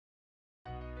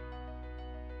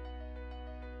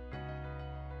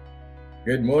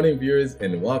Good morning, viewers,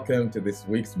 and welcome to this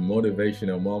week's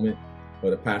Motivational Moment. For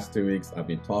the past 2 weeks, I've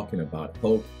been talking about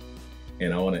hope,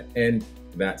 and I want to end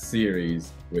that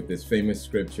series with this famous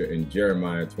scripture in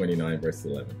Jeremiah 29, verse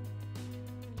 11.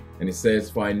 And it says,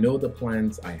 "For I know the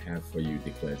plans I have for you,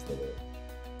 declares the Lord.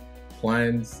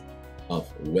 Plans of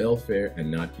welfare and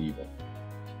not evil.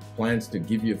 Plans to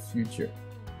give you a future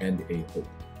and a hope."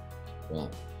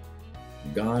 Wow.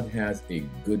 God has a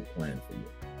good plan for you.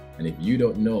 And if you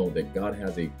don't know that God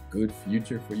has a good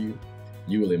future for you,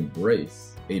 you will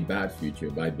embrace a bad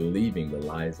future by believing the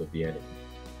lies of the enemy.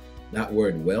 That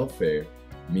word welfare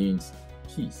means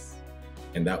peace.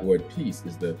 And that word peace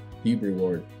is the Hebrew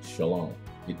word shalom.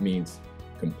 It means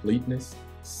completeness,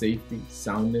 safety,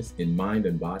 soundness in mind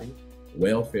and body,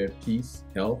 welfare, peace,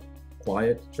 health,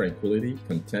 quiet, tranquility,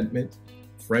 contentment,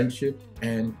 friendship,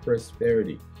 and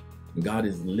prosperity. God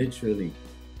is literally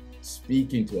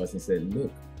speaking to us and saying,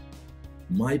 look,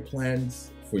 my plans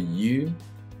for you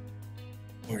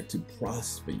are to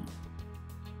prosper you.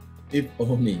 If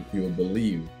only you will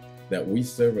believe that we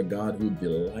serve a God who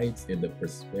delights in the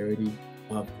prosperity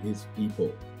of his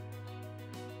people.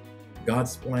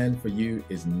 God's plan for you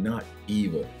is not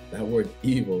evil. That word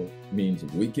evil means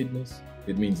wickedness.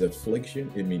 It means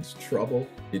affliction. It means trouble.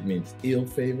 It means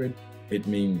ill-favored. It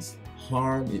means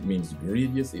harm. It means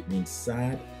grievous. It means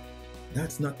sad.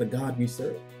 That's not the God we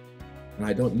serve. And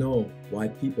I don't know why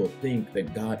people think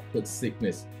that God puts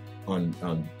sickness on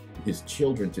his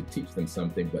children to teach them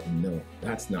something, but no,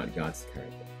 that's not God's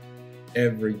character.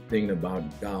 Everything about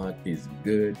God is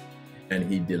good, and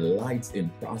he delights in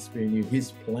prospering you.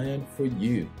 His plan for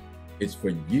you is for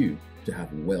you to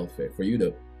have welfare, for you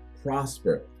to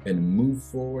prosper and move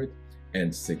forward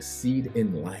and succeed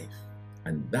in life.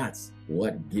 And that's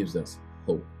what gives us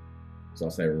hope. So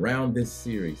I'll say, around this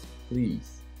series,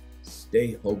 please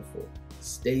stay hopeful,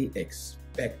 stay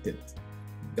expectant.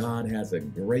 God has a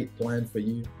great plan for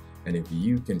you, and if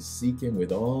you can seek him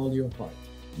with all your heart,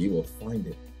 you will find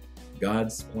it.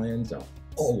 God's plans are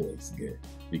always good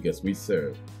because we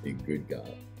serve a good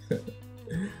God.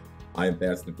 I'm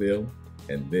Pastor Phil,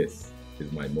 and this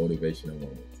is my motivational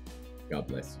moment. God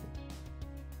bless you.